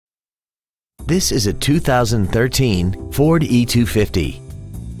This is a 2013 Ford E-250.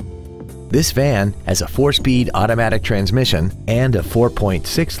 This van has a 4-speed automatic transmission and a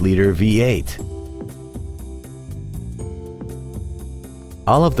 4.6-liter V8.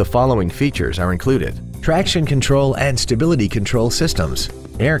 All of the following features are included: traction control and stability control systems,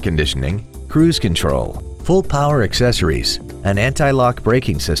 air conditioning, cruise control, full power accessories, an anti-lock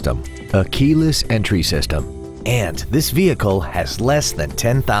braking system, a keyless entry system, and this vehicle has less than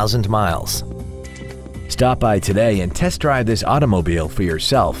 10,000 miles. Stop by today and test drive this automobile for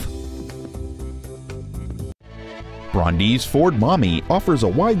yourself. Brandeis Ford Maumee offers a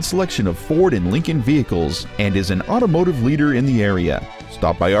wide selection of Ford and Lincoln vehicles and is an automotive leader in the area.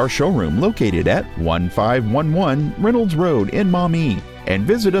 Stop by our showroom located at 1511 Reynolds Road in Maumee and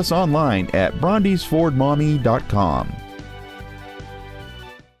visit us online at brandeisfordmaumee.com.